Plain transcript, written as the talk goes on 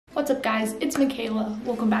What's up guys, it's Michaela.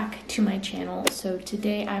 Welcome back to my channel. So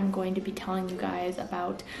today I'm going to be telling you guys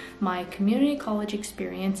about my community college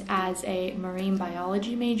experience as a marine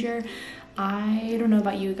biology major. I don't know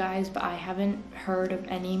about you guys, but I haven't heard of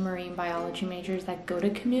any marine biology majors that go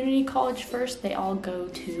to community college first. They all go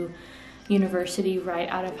to university right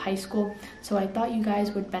out of high school. So I thought you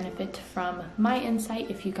guys would benefit from my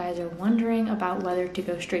insight if you guys are wondering about whether to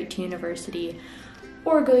go straight to university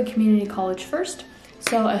or go to community college first.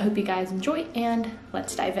 So I hope you guys enjoy and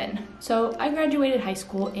let's dive in. So I graduated high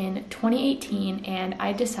school in 2018 and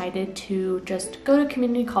I decided to just go to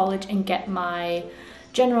community college and get my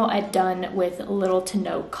general ed done with little to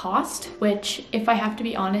no cost, which if I have to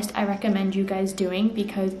be honest, I recommend you guys doing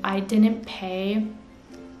because I didn't pay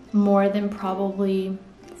more than probably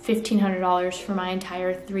 $1,500 for my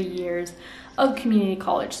entire 3 years of community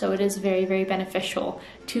college. So it is very, very beneficial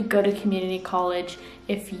to go to community college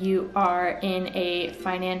if you are in a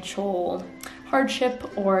financial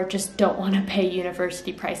hardship or just don't want to pay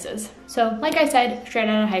university prices. So like I said, straight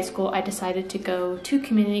out of high school, I decided to go to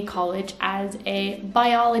community college as a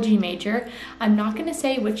biology major. I'm not going to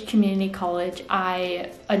say which community college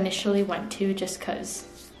I initially went to just because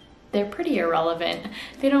they're pretty irrelevant.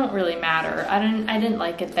 They don't really matter. I didn't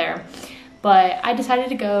like it there. But I decided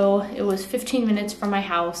to go. It was 15 minutes from my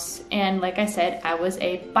house, and like I said, I was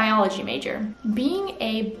a biology major. Being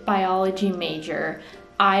a biology major,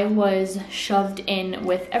 I was shoved in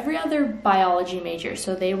with every other biology major.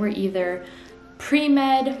 So they were either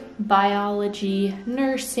pre-med, biology,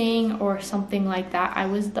 nursing, or something like that. I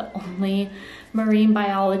was the only marine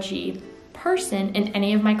biology person in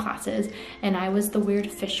any of my classes, and I was the weird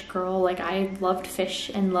fish girl. Like, I loved fish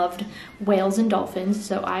and loved whales and dolphins,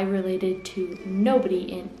 so I related to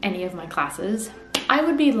nobody in any of my classes. I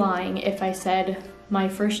would be lying if I said my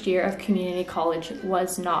first year of community college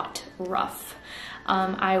was not rough.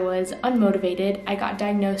 I was unmotivated. I got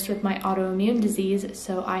diagnosed with my autoimmune disease,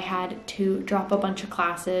 so I had to drop a bunch of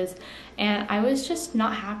classes, and I was just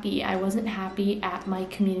not happy. I wasn't happy at my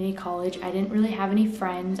community college. I didn't really have any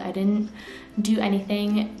friends. I didn't do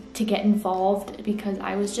anything to get involved because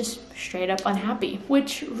I was just straight up unhappy,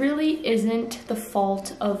 which really isn't the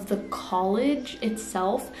fault of the college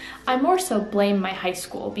itself. I more so blame my high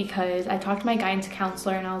school because I talked to my guidance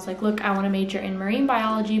counselor and I was like, look, I want to major in marine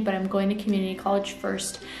biology, but I'm going to community college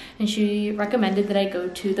first. And she recommended that I go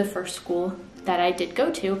to the first school that I did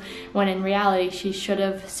go to, when in reality, she should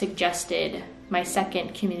have suggested my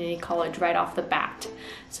second community college right off the bat.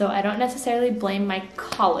 So I don't necessarily blame my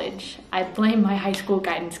college, I blame my high school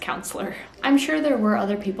guidance counselor. I'm sure there were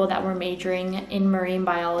other people that were majoring in marine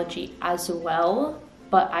biology as well,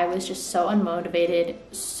 but I was just so unmotivated,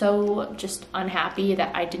 so just unhappy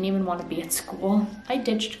that I didn't even want to be at school. I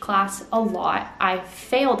ditched class a lot. I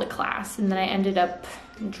failed a class and then I ended up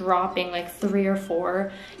dropping like 3 or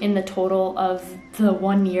 4 in the total of the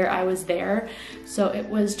 1 year I was there. So it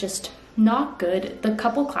was just not good. The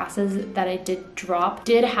couple classes that I did drop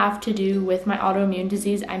did have to do with my autoimmune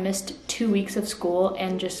disease. I missed 2 weeks of school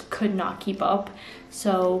and just could not keep up.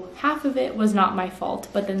 So half of it was not my fault,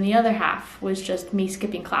 but then the other half was just me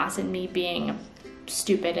skipping class and me being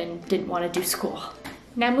stupid and didn't want to do school.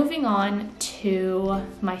 Now moving on to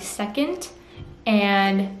my second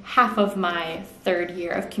and half of my third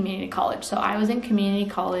year of community college. So I was in community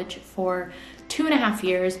college for 2.5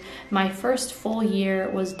 years. My first full year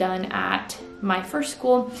was done at my first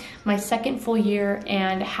school. My second full year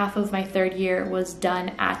and half of my third year was done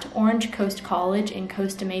at Orange Coast College in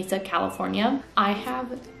Costa Mesa, California. I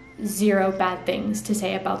have zero bad things to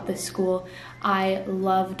say about this school. I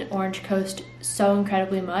loved Orange Coast so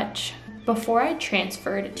incredibly much. Before I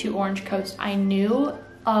transferred to Orange Coast, I knew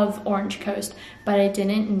of Orange Coast, but I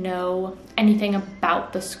didn't know anything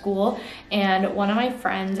about the school, and one of my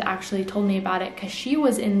friends actually told me about it because she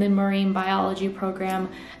was in the marine biology program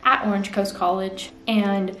at Orange Coast College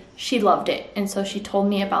and she loved it. And so she told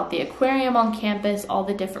me about the aquarium on campus, all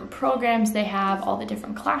the different programs they have, all the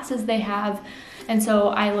different classes they have. And so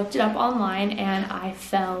I looked it up online and I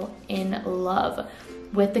fell in love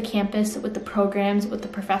with the campus, with the programs, with the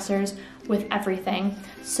professors, with everything.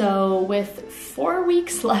 So with 4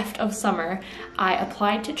 weeks left of summer, I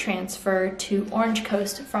applied to transfer to Orange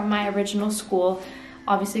Coast from my original school.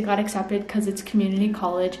 Obviously got accepted because it's community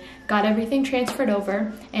college, got everything transferred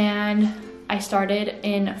over, and I started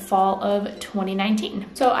in fall of 2019.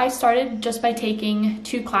 So I started just by taking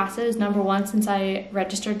 2 classes. Number one, since I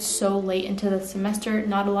registered so late into the semester,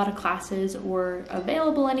 not a lot of classes were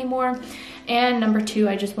available anymore. And number 2,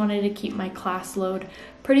 I just wanted to keep my class load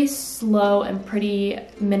pretty slow and pretty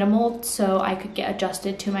minimal so I could get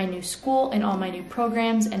adjusted to my new school and all my new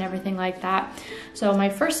programs and everything like that. So my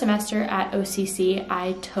first semester at OCC,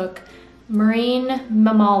 I took marine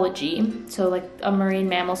mammalogy, so like a marine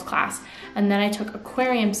mammals class, and then I took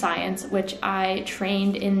aquarium science, which I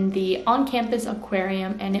trained in the on-campus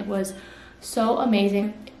aquarium, and it was so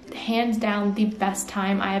amazing. Hands down the best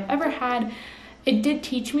time I have ever had. It did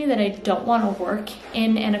teach me that I don't want to work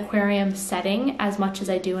in an aquarium setting as much as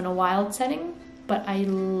I do in a wild setting, but I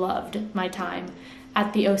loved my time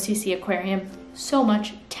at the OCC aquarium so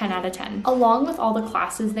much. 10 out of 10. Along with all the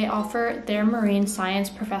classes they offer, their marine science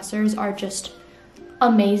professors are just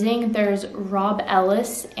amazing. There's Rob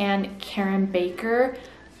Ellis and Karen Baker.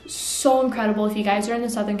 So incredible. If you guys are in the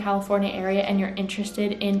Southern California area and you're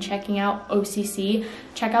interested in checking out OCC,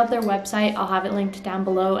 check out their website. I'll have it linked down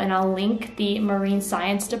below, and I'll link the marine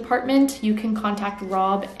science department. You can contact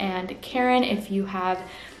Rob and Karen if you have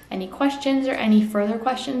any questions or any further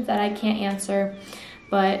questions that I can't answer,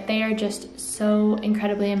 but they are just so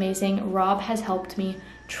incredibly amazing. Rob has helped me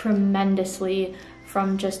tremendously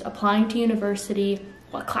from just applying to university,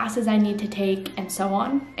 what classes I need to take, and so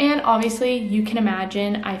on. And obviously, you can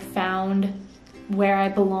imagine I found where I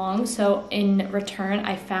belong. So in return,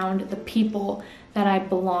 I found the people that I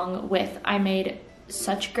belong with. I made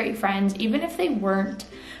such great friends, even if they weren't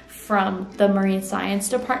from the marine science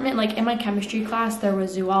department. Like in my chemistry class, there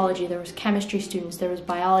was zoology, there was chemistry students, there was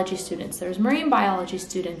biology students, there was marine biology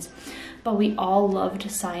students, but we all loved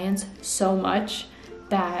science so much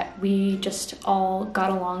that we just all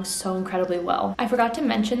got along so incredibly well. I forgot to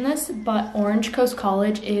mention this, but Orange Coast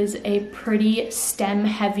College is a pretty STEM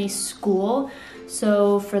heavy school.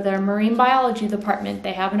 So for their marine biology department,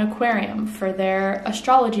 they have an aquarium. For their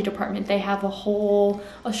astrology department, they have a whole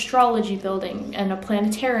astrology building and a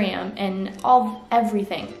planetarium and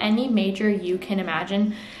everything. Any major you can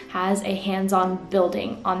imagine has a hands-on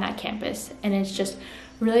building on that campus, and it's just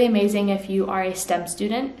really amazing if you are a STEM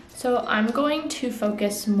student. So I'm going to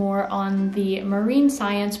focus more on the marine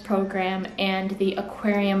science program and the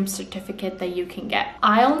aquarium certificate that you can get.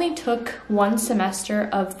 I only took 1 semester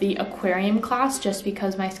of the aquarium class just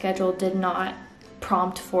because my schedule did not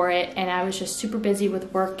prompt for it and I was just super busy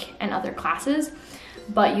with work and other classes.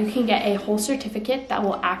 But you can get a whole certificate that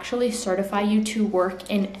will actually certify you to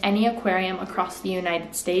work in any aquarium across the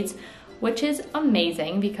United States, which is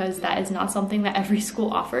amazing because that is not something that every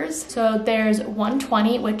school offers. So there's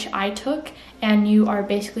 120, which I took, and you are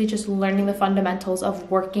basically just learning the fundamentals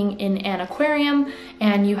of working in an aquarium,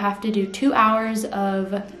 and you have to do 2 hours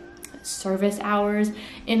of service hours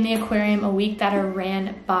in the aquarium a week that are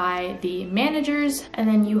ran by the managers, and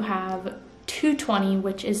then you have 220,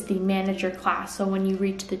 which is the manager class. So when you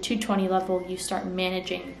reach the 220 level, you start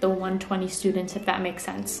managing the 120 students, if that makes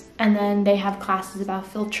sense. And then they have classes about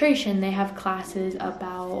filtration. They have classes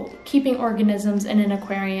about keeping organisms in an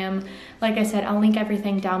aquarium. Like I said, I'll link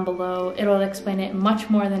everything down below. It'll explain it much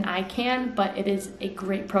more than I can, but it is a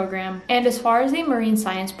great program. And as far as the marine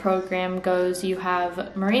science program goes, you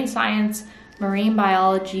have marine science, marine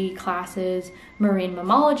biology classes, marine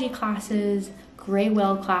mammalogy classes, gray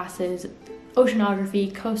whale classes,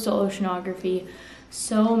 oceanography, coastal oceanography,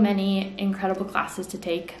 so many incredible classes to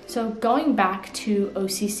take. So going back to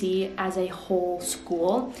OCC as a whole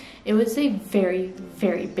school, it was a very,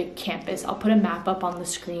 very big campus. I'll put a map up on the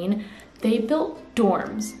screen. They built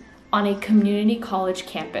dorms on a community college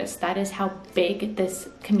campus. That is how big this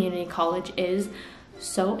community college is.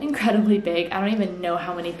 So incredibly big. I don't even know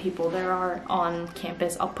how many people there are on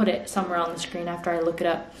campus. I'll put it somewhere on the screen after I look it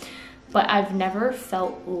up. But I've never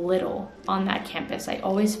felt little on that campus. I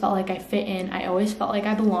always felt like I fit in. I always felt like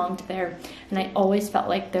I belonged there. And I always felt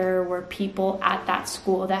like there were people at that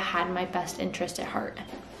school that had my best interest at heart.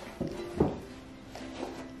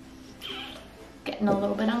 Getting a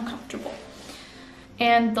little bit uncomfortable.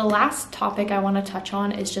 And the last topic I want to touch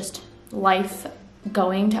on is just life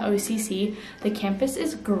going to OCC. The campus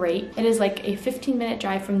is great. It is like a 15-minute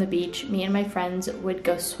drive from the beach. Me and my friends would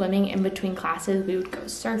go swimming in between classes. We would go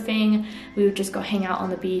surfing. We would just go hang out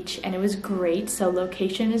on the beach, and it was great. So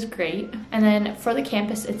location is great. And then for the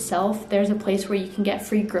campus itself, there's a place where you can get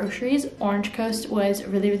free groceries. Orange Coast was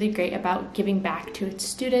really, really great about giving back to its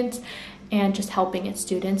students and just helping its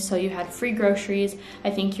students. So you had free groceries.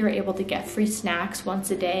 I think you were able to get free snacks once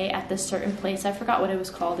a day at this certain place. I forgot what it was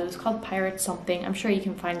called. It was called Pirate something. I'm sure you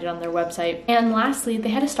can find it on their website. And lastly, they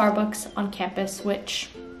had a Starbucks on campus, which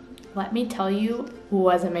let me tell you,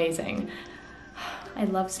 was amazing. I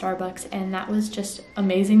love Starbucks, and that was just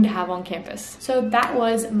amazing to have on campus. So that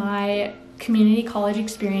was my community college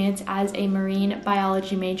experience as a marine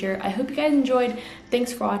biology major. I hope you guys enjoyed.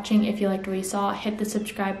 Thanks for watching. If you liked what you saw, hit the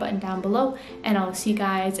subscribe button down below, and I'll see you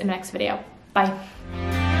guys in the next video. Bye.